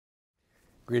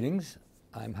Greetings.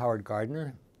 I'm Howard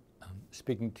Gardner,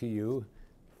 speaking to you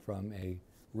from a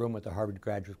room at the Harvard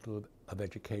Graduate School of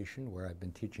Education, where I've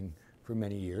been teaching for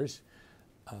many years.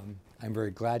 I'm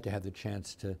very glad to have the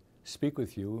chance to speak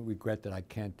with you. I regret that I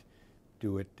can't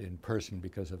do it in person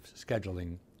because of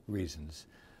scheduling reasons.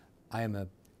 I am a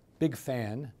big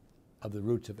fan of the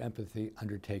Roots of Empathy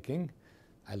undertaking.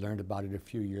 I learned about it a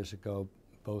few years ago,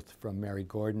 both from Mary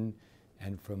Gordon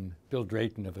and from Bill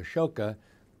Drayton of Ashoka,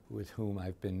 with whom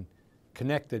I've been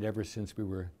connected ever since we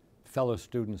were fellow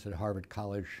students at Harvard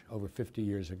College over 50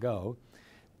 years ago.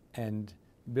 And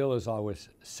Bill is always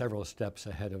several steps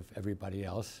ahead of everybody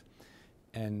else.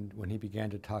 And when he began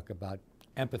to talk about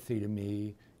empathy to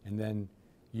me and then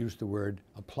used the word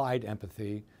applied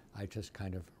empathy, I just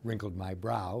kind of wrinkled my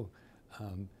brow.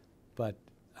 But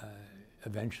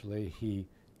eventually he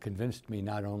convinced me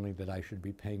not only that I should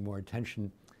be paying more attention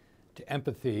to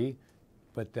empathy,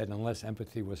 but that unless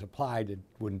empathy was applied, it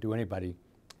wouldn't do anybody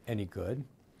any good.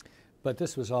 But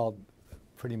this was all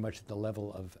pretty much at the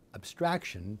level of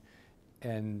abstraction,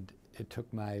 and it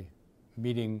took my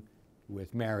meeting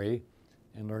with Mary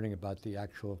and learning about the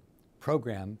actual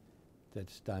program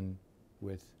that's done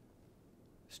with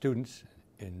students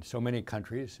in so many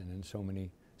countries and in so many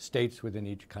states within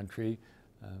each country,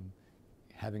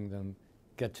 having them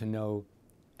get to know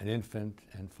an infant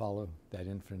and follow that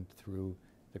infant through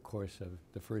the course of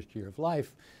the first year of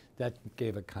life. That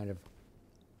gave a kind of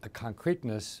a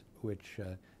concreteness which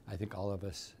I think all of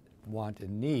us want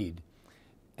and need.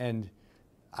 And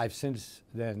I've since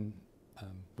then,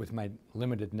 with my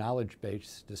limited knowledge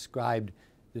base, described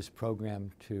this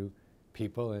program to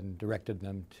people and directed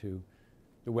them to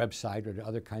the website or to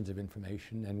other kinds of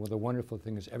information. And well, the wonderful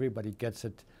thing is everybody gets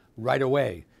it right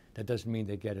away. That doesn't mean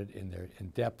they get it in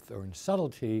depth or in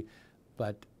subtlety,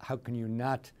 but how can you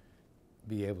not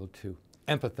be able to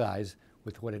empathize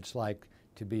with what it's like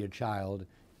to be a child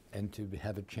and to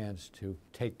have a chance to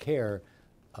take care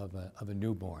of a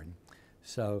newborn.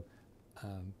 So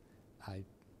I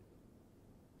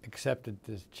accepted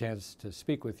this chance to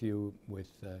speak with you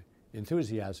with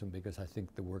enthusiasm, because I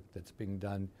think the work that's being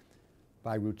done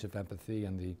by Roots of Empathy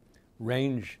and the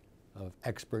range of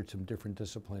experts in different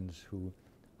disciplines who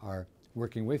are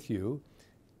working with you,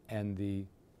 and the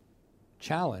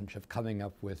challenge of coming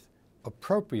up with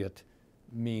appropriate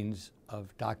means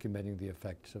of documenting the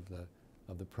effects of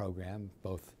the program,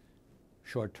 both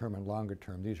short-term and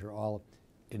longer-term. These are all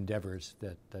endeavors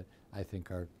that I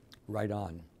think are right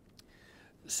on.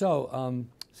 So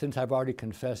since I've already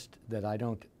confessed that I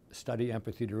don't study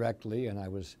empathy directly, and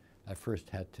I first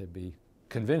had to be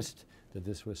convinced that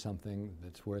this was something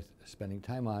that's worth spending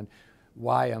time on,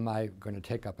 why am I going to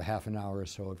take up a half an hour or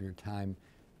so of your time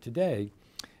today?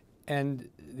 And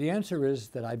the answer is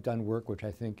that I've done work which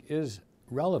I think is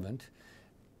relevant,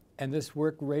 and this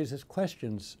work raises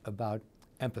questions about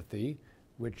empathy,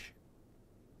 which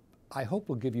I hope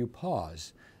will give you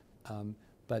pause.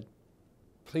 But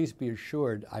please be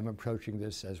assured I'm approaching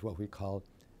this as what we call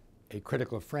a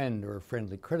critical friend or a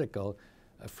friendly critical,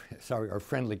 or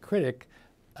friendly critic,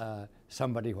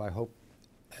 somebody who I hope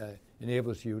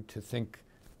enables you to think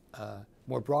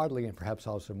more broadly and perhaps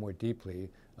also more deeply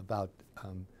about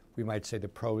we might say the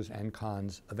pros and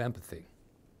cons of empathy.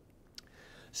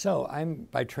 So I'm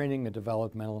by training a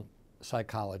developmental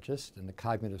psychologist and a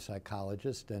cognitive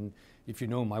psychologist, and if you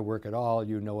know my work at all,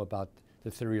 you know about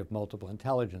the theory of multiple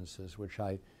intelligences, which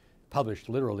I published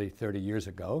literally 30 years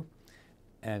ago.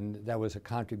 And that was a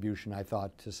contribution, I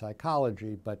thought, to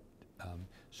psychology, but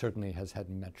certainly has had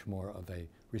much more of a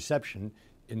reception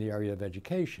in the area of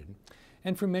education.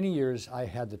 And for many years, I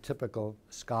had the typical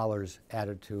scholar's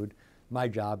attitude. My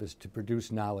job is to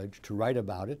produce knowledge, to write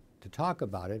about it, to talk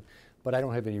about it, but I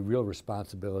don't have any real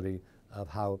responsibility of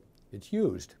how it's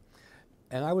used.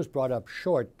 And I was brought up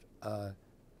short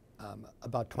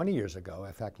about 20 years ago,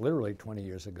 in fact, literally 20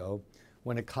 years ago,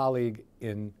 when a colleague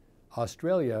in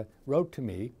Australia wrote to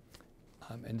me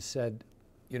and said,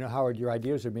 you know, Howard, your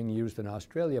ideas are being used in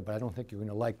Australia, but I don't think you're going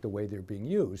to like the way they're being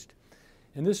used.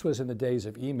 And this was in the days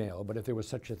of email, but if there was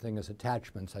such a thing as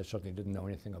attachments, I certainly didn't know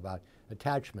anything about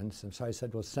attachments. And so I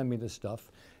said, well, send me this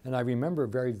stuff. And I remember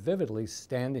very vividly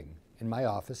standing in my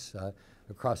office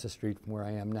across the street from where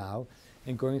I am now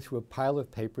and going through a pile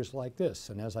of papers like this.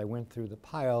 And as I went through the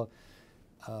pile,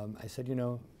 I said, you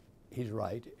know, he's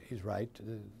right.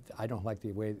 I don't like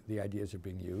the way the ideas are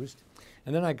being used.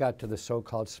 And then I got to the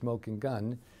so-called smoking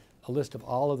gun, a list of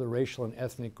all of the racial and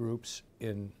ethnic groups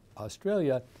in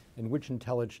Australia and which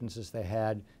intelligences they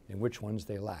had and which ones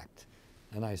they lacked.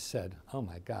 And I said, oh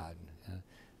my God,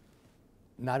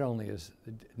 not only is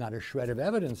not a shred of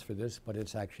evidence for this, but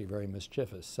it's actually very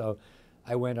mischievous. So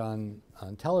I went on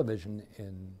television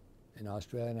in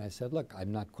Australia and I said, look,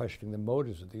 I'm not questioning the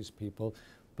motives of these people,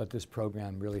 but this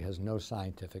program really has no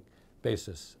scientific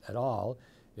basis at all.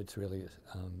 It's really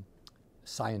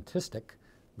scientistic,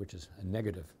 which is a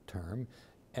negative term.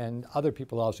 And other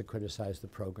people also criticized the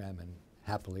program, and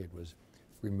happily it was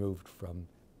removed from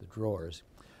the drawers.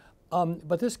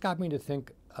 But this got me to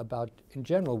think about, in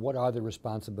general, what are the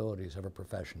responsibilities of a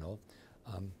professional?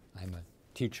 I'm a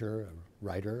teacher, a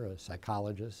writer, a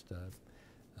psychologist,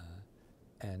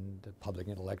 and a public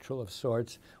intellectual of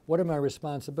sorts. What are my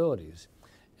responsibilities?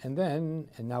 And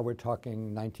now we're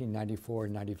talking 1994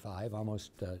 and 95,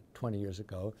 almost 20 years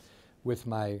ago, with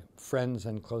my friends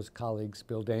and close colleagues,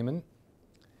 Bill Damon,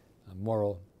 a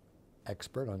moral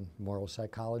expert on moral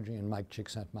psychology, and Mike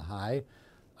Csikszentmihalyi,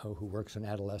 who works in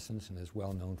adolescence and is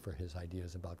well known for his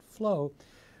ideas about flow.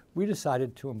 We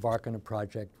decided to embark on a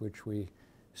project which we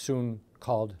soon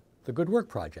called the GoodWork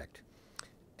Project.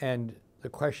 And the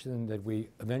question that we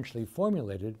eventually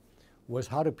formulated was,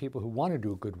 how do people who want to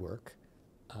do good work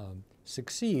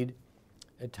succeed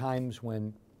at times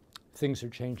when things are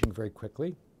changing very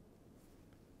quickly?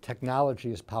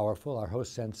 Technology is powerful. Our whole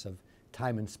sense of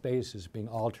time and space is being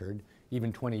altered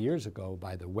even 20 years ago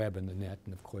by the web and the net,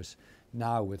 and of course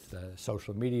now with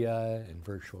social media and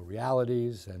virtual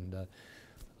realities and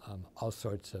all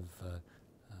sorts of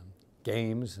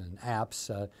games and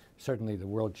apps. Certainly the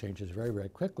world changes very, very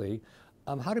quickly.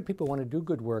 How do people want to do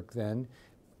good work then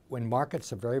when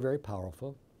markets are very, very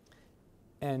powerful?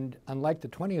 And unlike the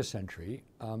 20th century,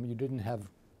 you didn't have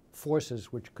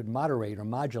forces which could moderate or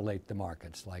modulate the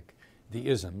markets, like the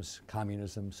isms,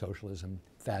 communism, socialism,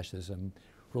 fascism,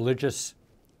 religious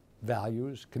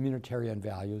values, communitarian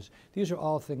values. These are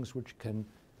all things which can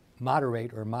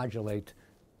moderate or modulate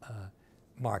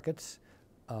markets.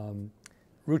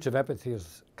 Roots of Empathy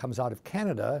comes out of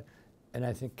Canada, and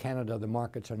I think Canada, the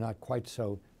markets are not quite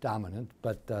so dominant,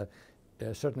 but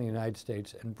certainly the United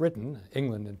States and Britain,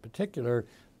 England in particular,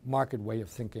 market way of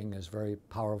thinking is very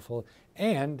powerful.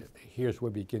 And here's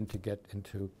where we begin to get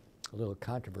into a little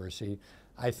controversy.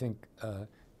 I think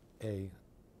a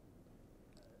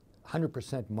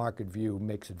 100% market view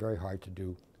makes it very hard to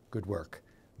do good work,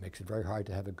 makes it very hard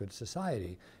to have a good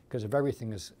society, because if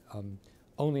everything is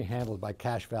only handled by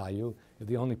cash value, if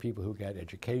the only people who get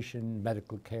education,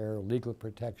 medical care, legal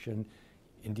protection,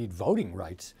 indeed voting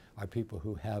rights are people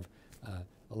who have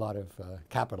a lot of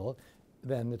capital,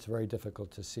 then it's very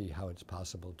difficult to see how it's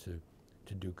possible to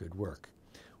do good work.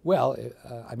 Well,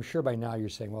 I'm sure by now you're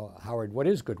saying, well, Howard, what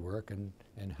is good work and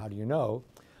how do you know?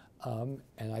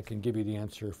 And I can give you the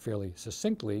answer fairly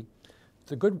succinctly.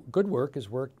 The good work is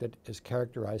work that is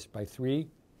characterized by three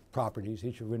properties,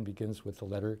 each of which begins with the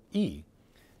letter E.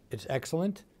 It's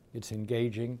excellent, it's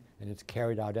engaging, and it's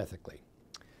carried out ethically.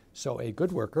 So a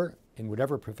good worker, in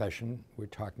whatever profession we're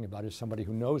talking about, is somebody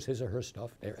who knows his or her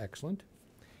stuff, they're excellent,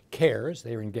 cares,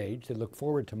 they're engaged, they look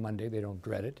forward to Monday, they don't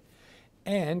dread it,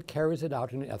 and carries it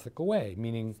out in an ethical way,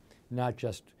 meaning not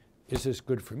just, is this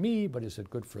good for me, but is it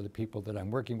good for the people that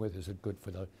I'm working with, is it good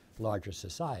for the larger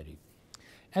society?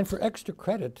 And for extra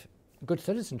credit, good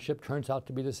citizenship turns out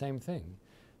to be the same thing.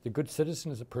 The good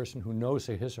citizen is a person who knows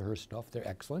his or her stuff, they're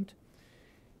excellent,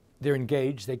 they're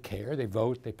engaged, they care, they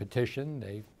vote, they petition,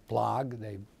 they blog,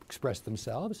 they express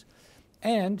themselves,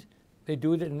 and they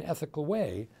do it in an ethical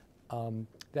way.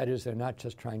 That is, they're not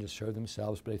just trying to serve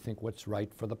themselves, but they think what's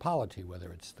right for the polity,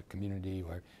 whether it's the community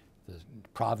or the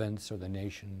province or the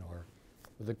nation or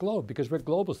the globe, because we're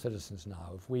global citizens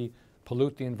now. If we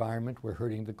pollute the environment, we're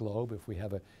hurting the globe. If we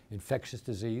have an infectious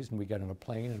disease and we get on a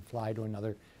plane and fly to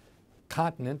another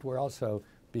continent, we're also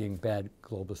being bad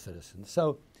global citizens.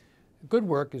 So good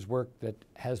work is work that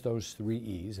has those three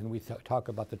E's, and we talk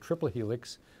about the triple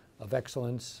helix of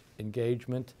excellence,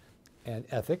 engagement, and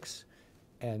ethics.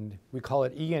 And we call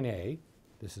it E&A.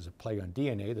 This is a play on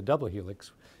DNA. The double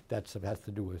helix, that has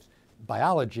to do with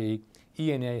biology.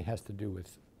 E&A has to do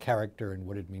with character and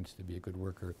what it means to be a good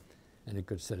worker and a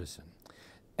good citizen.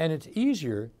 And it's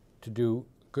easier to do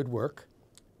good work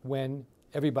when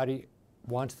everybody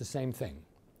wants the same thing.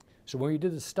 So when we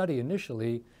did the study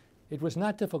initially, it was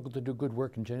not difficult to do good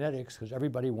work in genetics because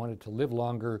everybody wanted to live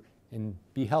longer and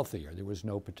be healthier. There was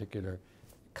no particular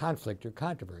conflict or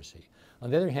controversy. On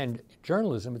the other hand,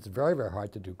 journalism, it's very, very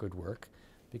hard to do good work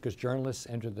because journalists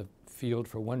enter the field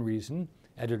for one reason.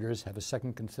 Editors have a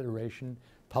second consideration.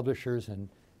 Publishers and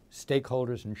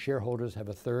stakeholders and shareholders have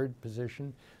a third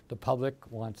position. The public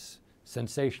wants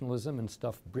sensationalism and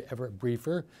stuff ever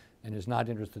briefer and is not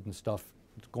interested in stuff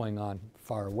that's going on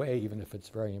far away, even if it's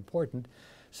very important.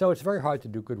 So it's very hard to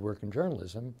do good work in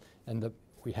journalism. And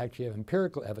we actually have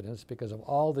empirical evidence because of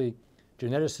all the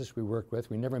geneticists we worked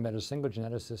with, we never met a single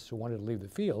geneticist who wanted to leave the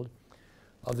field.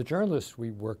 Of the journalists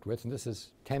we worked with, and this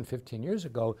is 10, 15 years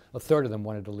ago, a third of them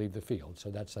wanted to leave the field.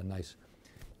 So that's a nice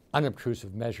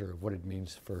unobtrusive measure of what it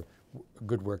means for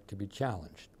good work to be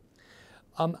challenged.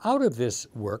 Out of this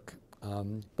work,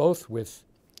 both with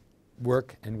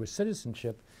work and with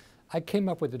citizenship, I came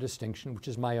up with a distinction, which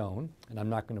is my own, and I'm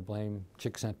not going to blame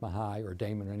Csikszentmihalyi or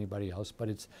Damon or anybody else, but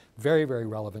it's very, very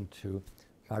relevant to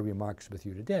my remarks with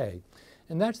you today.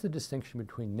 And that's the distinction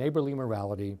between neighborly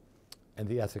morality and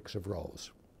the ethics of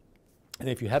roles. And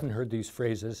if you haven't heard these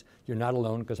phrases, you're not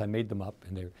alone, because I made them up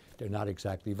and they're not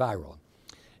exactly viral.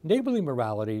 Neighborly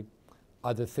morality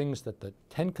are the things that the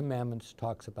Ten Commandments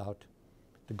talks about,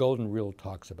 the Golden Rule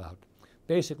talks about.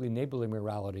 Basically, neighborly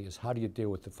morality is how do you deal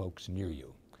with the folks near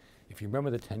you. If you remember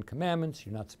the Ten Commandments,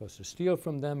 you're not supposed to steal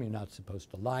from them, you're not supposed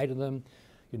to lie to them,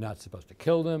 you're not supposed to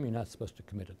kill them, you're not supposed to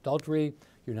commit adultery,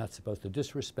 you're not supposed to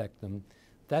disrespect them.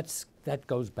 That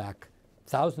goes back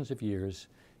thousands of years.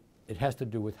 It has to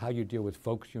do with how you deal with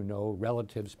folks you know,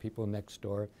 relatives, people next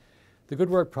door. The Good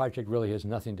Work Project really has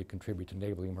nothing to contribute to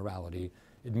neighborly morality.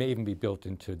 It may even be built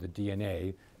into the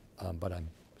DNA, but I'm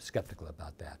skeptical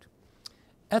about that.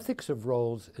 Ethics of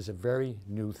roles is a very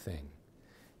new thing.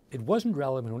 It wasn't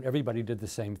relevant when everybody did the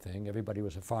same thing. Everybody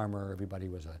was a farmer, everybody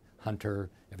was a hunter,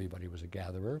 everybody was a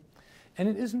gatherer. And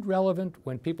it isn't relevant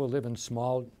when people live in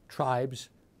small tribes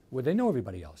where they know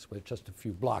everybody else, with just a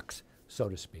few blocks, so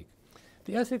to speak.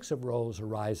 The ethics of roles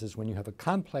arises when you have a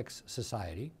complex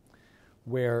society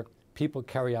where people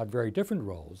carry out very different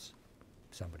roles.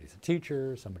 Somebody's a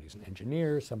teacher, somebody's an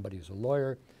engineer, somebody's a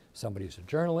lawyer, somebody's a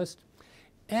journalist,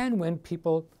 and when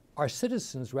people are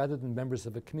citizens rather than members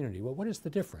of a community. Well, what is the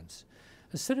difference?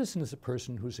 A citizen is a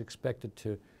person who's expected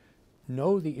to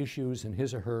know the issues in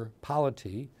his or her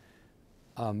polity,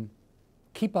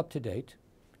 keep up to date,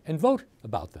 and vote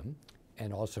about them,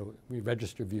 and also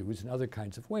register views in other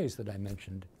kinds of ways that I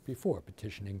mentioned before,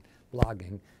 petitioning,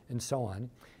 blogging, and so on.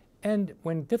 And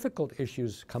when difficult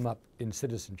issues come up in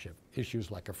citizenship,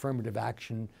 issues like affirmative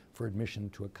action for admission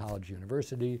to a college or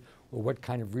university, or what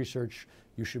kind of research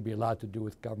you should be allowed to do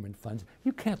with government funds,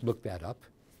 you can't look that up.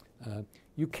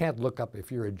 You can't look up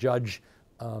if you're a judge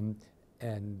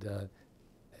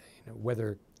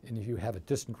whether if you have a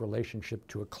distant relationship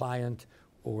to a client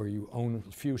or you own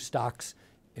a few stocks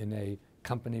in a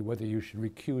company, whether you should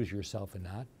recuse yourself or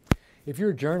not. If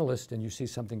you're a journalist and you see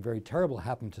something very terrible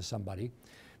happen to somebody,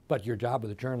 but your job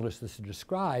as a journalist is to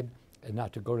describe and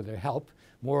not to go to their help.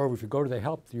 Moreover, if you go to their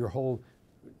help, your whole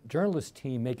journalist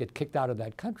team may get kicked out of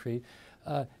that country.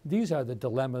 These are the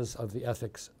dilemmas of the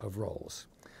ethics of roles.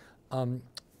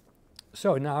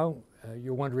 So now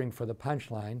you're wondering, for the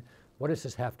punchline, what does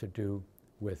this have to do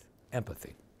with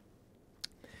empathy?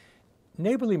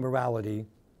 Neighborly morality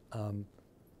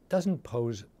doesn't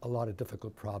pose a lot of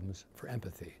difficult problems for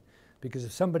empathy, because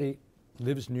if somebody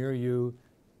lives near you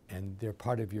and they're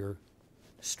part of your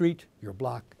street, your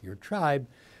block, your tribe,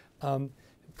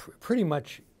 pretty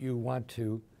much you want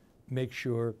to make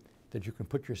sure that you can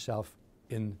put yourself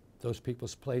in those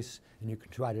people's place and you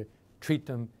can try to treat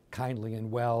them kindly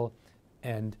and well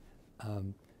and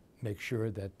make sure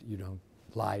that you don't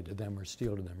lie to them or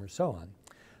steal to them or so on.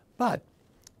 But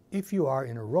if you are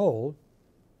in a role,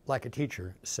 like a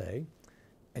teacher, say,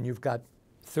 and you've got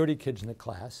 30 kids in the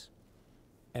class,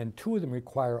 and 2 of them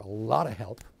require a lot of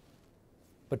help,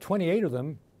 but 28 of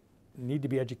them need to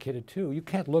be educated too, you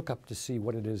can't look up to see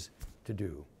what it is to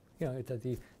do. You know,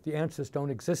 the answers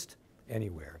don't exist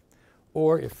anywhere.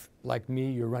 Or if, like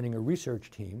me, you're running a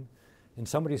research team, and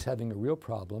somebody's having a real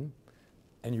problem,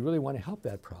 and you really want to help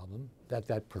that problem,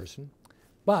 that person,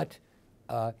 but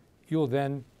you'll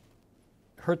then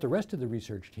hurt the rest of the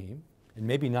research team, and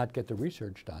maybe not get the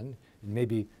research done, and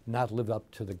maybe not live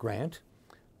up to the grant,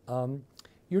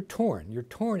 you're torn. You're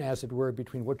torn, as it were,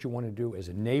 between what you want to do as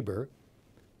a neighbor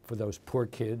for those poor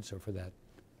kids or for that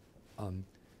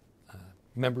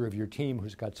member of your team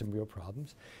who's got some real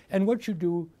problems, and what you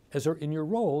do in your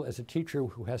role as a teacher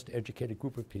who has to educate a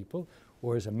group of people,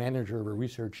 or as a manager of a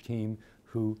research team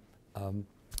who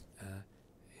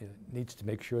needs to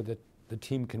make sure that the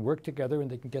team can work together and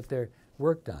they can get their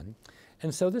work done.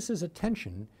 And so this is a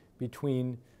tension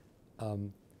between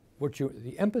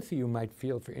the empathy you might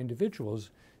feel for individuals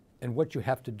and what you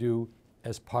have to do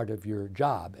as part of your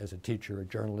job as a teacher, a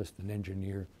journalist, an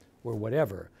engineer, or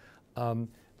whatever.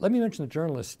 Let me mention the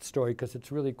journalist story because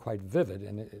it's really quite vivid,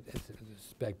 and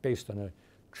it's based on a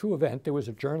true event. There was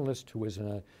a journalist who was in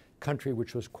a country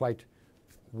which was quite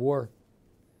war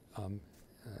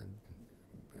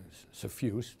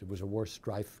suffused. It was a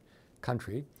war-strife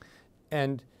country.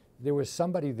 And there was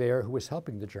somebody there who was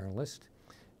helping the journalist.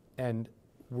 and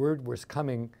word was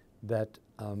coming that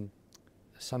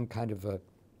some kind of a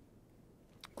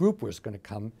group was going to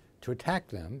come to attack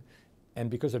them, and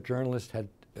because a journalist had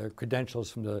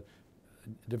credentials from the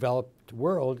developed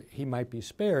world, he might be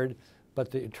spared,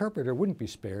 but the interpreter wouldn't be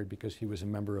spared because he was a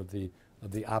member of the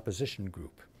opposition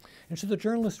group. And so the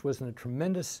journalist was in a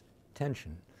tremendous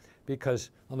tension because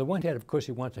on the one hand, of course,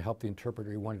 he wanted to help the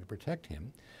interpreter, he wanted to protect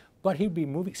him, but he'd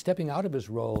be stepping out of his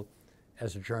role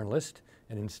as a journalist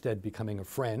and instead becoming a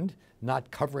friend,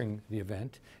 not covering the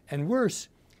event. And worse,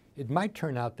 it might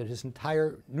turn out that his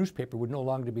entire newspaper would no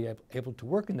longer be able to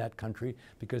work in that country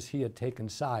because he had taken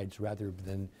sides rather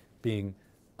than being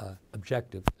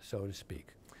objective, so to speak.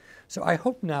 So I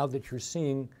hope now that you're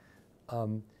seeing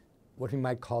what we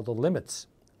might call the limits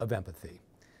of empathy,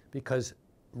 because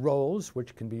roles,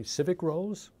 which can be civic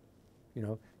roles,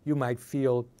 you might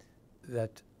feel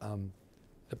that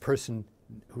the person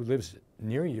who lives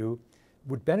near you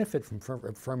would benefit from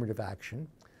affirmative action.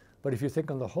 But if you think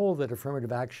on the whole that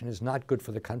affirmative action is not good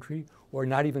for the country or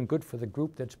not even good for the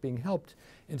group that's being helped,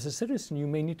 as a citizen, you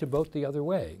may need to vote the other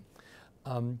way.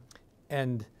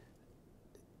 And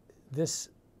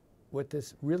what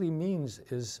this really means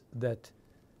is that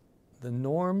the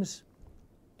norms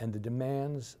and the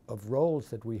demands of roles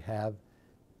that we have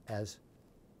as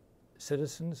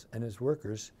citizens and as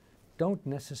workers don't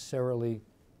necessarily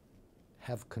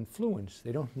have confluence.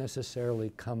 They don't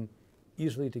necessarily come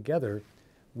easily together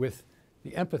with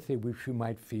the empathy which you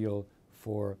might feel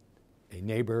for a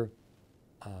neighbor,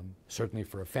 certainly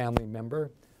for a family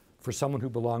member, for someone who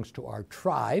belongs to our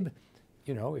tribe.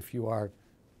 If you are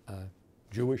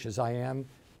Jewish as I am,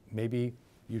 maybe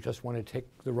you just want to take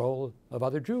the role of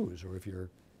other Jews, or if you're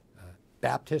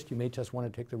Baptist, you may just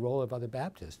want to take the role of other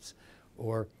Baptists.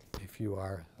 Or if you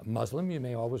are a Muslim, you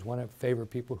may always want to favor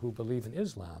people who believe in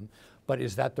Islam. But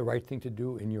is that the right thing to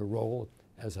do in your role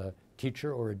as a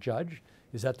teacher or a judge?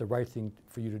 Is that the right thing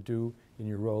for you to do in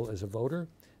your role as a voter?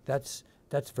 That's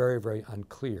very, very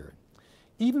unclear.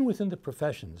 Even within the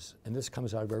professions, and this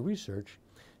comes out of our research,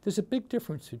 there's a big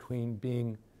difference between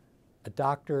being a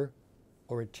doctor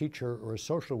or a teacher or a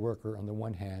social worker on the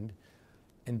one hand,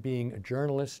 and being a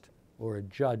journalist or a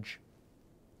judge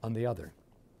on the other.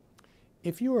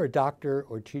 If you are a doctor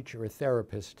or teacher or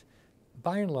therapist,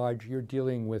 by and large, you're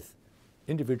dealing with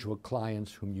individual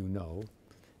clients whom you know,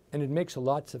 and it makes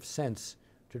lots of sense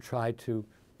to try to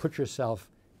put yourself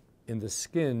in the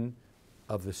skin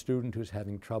of the student who's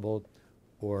having trouble,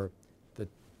 or the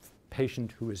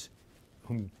patient who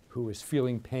is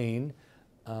feeling pain,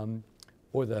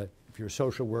 or if you're a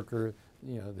social worker,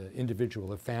 the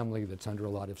individual or family that's under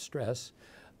a lot of stress.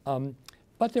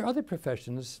 But there are other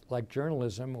professions like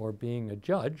journalism or being a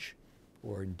judge,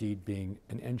 or indeed being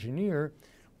an engineer,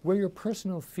 where your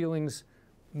personal feelings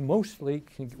mostly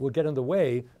will get in the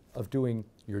way of doing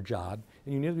your job,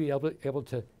 and you need to be able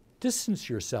to distance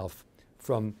yourself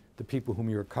from the people whom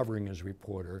you're covering as a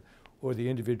reporter, or the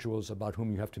individuals about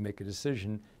whom you have to make a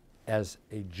decision as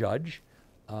a judge,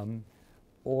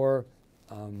 or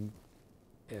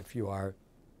if you are,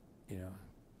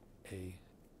 a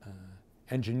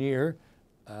engineer,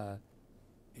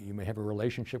 you may have a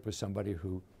relationship with somebody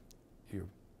who you're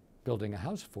building a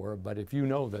house for, but if you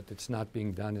know that it's not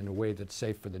being done in a way that's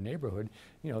safe for the neighborhood,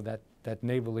 that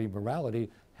neighborly morality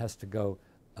has to go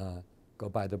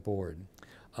by the board.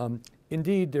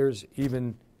 Indeed, there's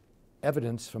even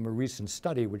evidence from a recent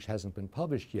study, which hasn't been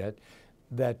published yet,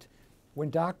 that when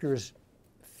doctors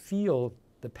feel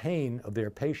the pain of their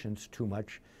patients too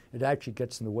much, it actually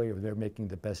gets in the way of their making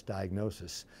the best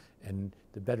diagnosis. And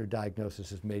the better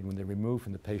diagnosis is made when they're removed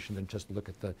from the patient and just look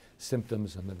at the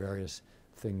symptoms and the various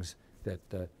things that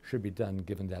should be done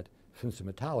given that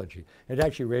symptomatology. It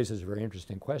actually raises very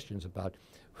interesting questions about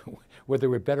whether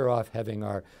we're better off having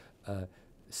our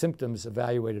symptoms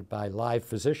evaluated by live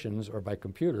physicians or by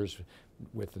computers,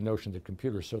 with the notion that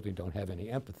computers certainly don't have any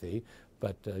empathy,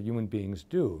 but human beings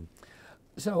do.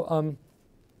 So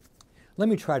let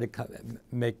me try to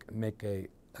make a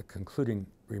concluding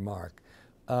remark.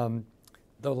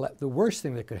 The worst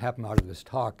thing that could happen out of this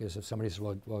talk is if somebody says,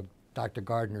 well, Dr.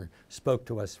 Gardner spoke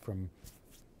to us from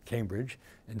Cambridge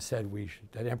and said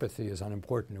that empathy is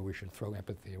unimportant or we should throw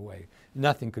empathy away.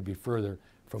 Nothing could be further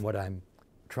from what I'm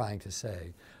trying to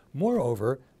say.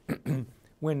 Moreover,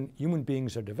 when human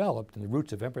beings are developed, and the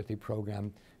Roots of Empathy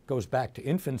program goes back to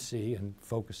infancy and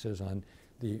focuses on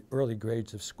the early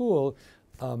grades of school,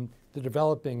 the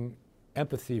developing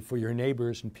empathy for your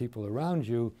neighbors and people around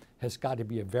you has got to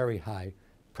be a very high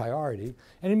priority.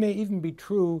 And it may even be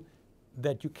true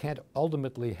that you can't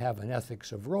ultimately have an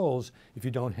ethics of roles if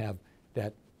you don't have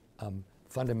that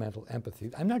fundamental empathy.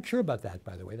 I'm not sure about that,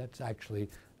 by the way. That's actually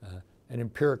an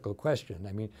empirical question.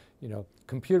 I mean, you know,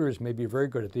 computers may be very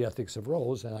good at the ethics of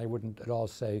roles, and I wouldn't at all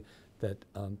say that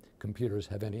computers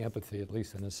have any empathy, at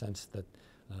least in the sense that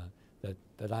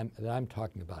that I'm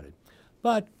talking about it.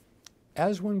 But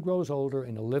as one grows older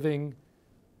in a living,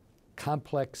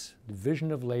 complex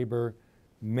division of labor,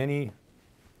 many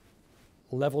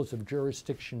levels of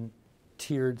jurisdiction,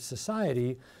 tiered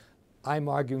society, I'm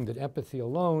arguing that empathy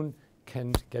alone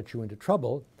can get you into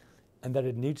trouble, and that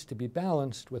it needs to be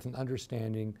balanced with an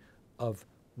understanding of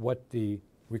what the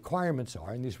requirements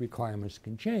are, and these requirements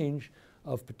can change,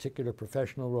 of particular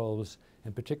professional roles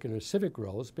and particular civic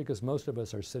roles, because most of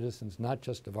us are citizens not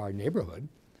just of our neighborhood,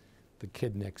 the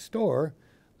kid next door,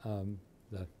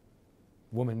 the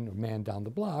woman or man down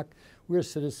the block. We're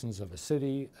citizens of a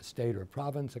city, a state or a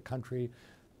province, a country,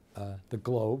 the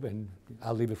globe, and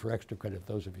I'll leave it for extra credit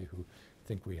those of you who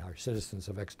think we are citizens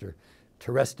of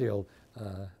extraterrestrial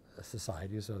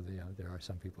societies, so there are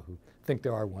some people who think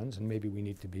there are ones, and maybe we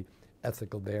need to be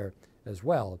ethical there as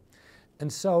well.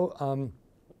 And so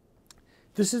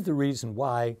this is the reason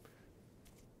why,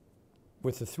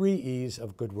 with the 3 E's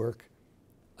of good work,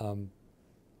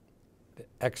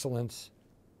 excellence,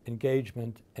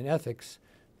 engagement, and ethics,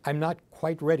 I'm not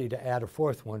quite ready to add a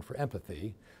 4th one for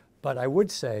empathy, but I would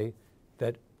say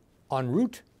that en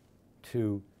route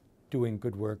to doing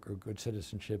good work or good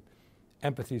citizenship,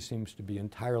 empathy seems to be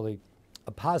entirely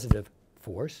a positive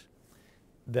force,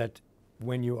 that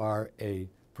when you are a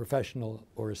professional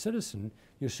or a citizen,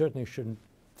 you certainly shouldn't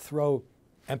throw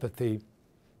empathy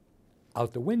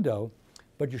out the window,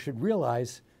 but you should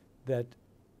realize that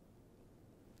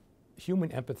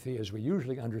human empathy, as we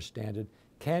usually understand it,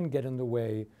 can get in the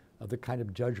way of the kind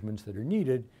of judgments that are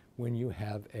needed when you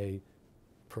have a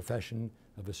profession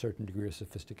of a certain degree of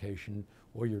sophistication,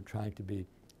 or you're trying to be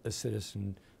a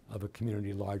citizen of a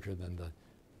community larger than the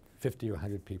 50 or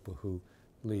 100 people who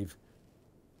live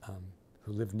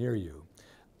near you.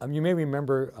 You may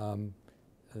remember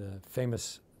the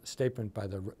famous statement by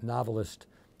the novelist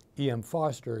E.M.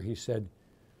 Foster. He said,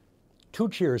 2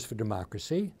 cheers for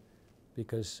democracy,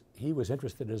 because he was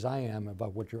interested, as I am,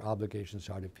 about what your obligations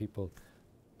are to people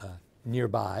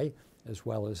nearby, as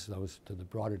well as those to the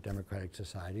broader democratic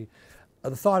society.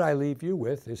 The thought I leave you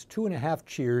with is 2.5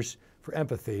 cheers for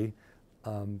empathy.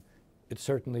 It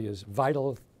certainly is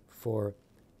vital for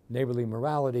neighborly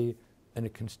morality and a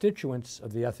constituents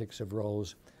of the ethics of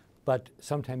roles, but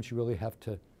sometimes you really have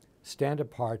to stand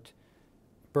apart,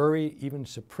 bury, even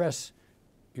suppress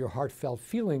your heartfelt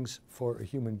feelings for a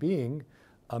human being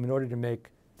in order to make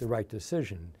the right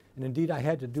decision. And indeed, I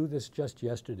had to do this just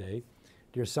yesterday.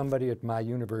 There's somebody at my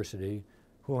university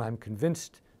who I'm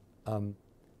convinced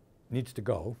needs to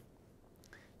go.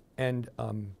 And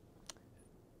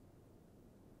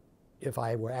if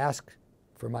I were asked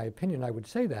for my opinion, I would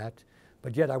say that,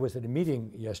 but yet I was at a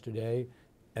meeting yesterday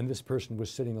and this person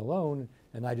was sitting alone,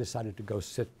 and I decided to go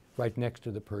sit right next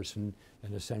to the person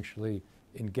and essentially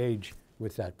engage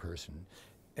with that person.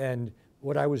 And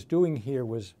what I was doing here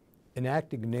was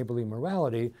enacting neighborly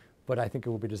morality, but I think it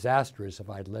would be disastrous if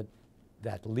I'd let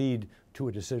that lead to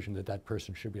a decision that that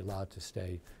person should be allowed to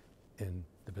stay in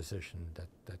the position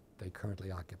that they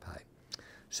currently occupy.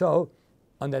 So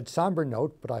on that somber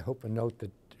note, but I hope a note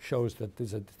that shows that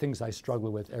these are the things I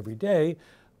struggle with every day,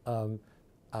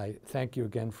 I thank you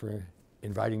again for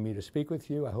inviting me to speak with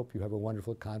you. I hope you have a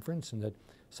wonderful conference and that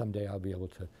someday I'll be able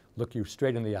to look you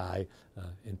straight in the eye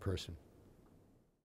in person.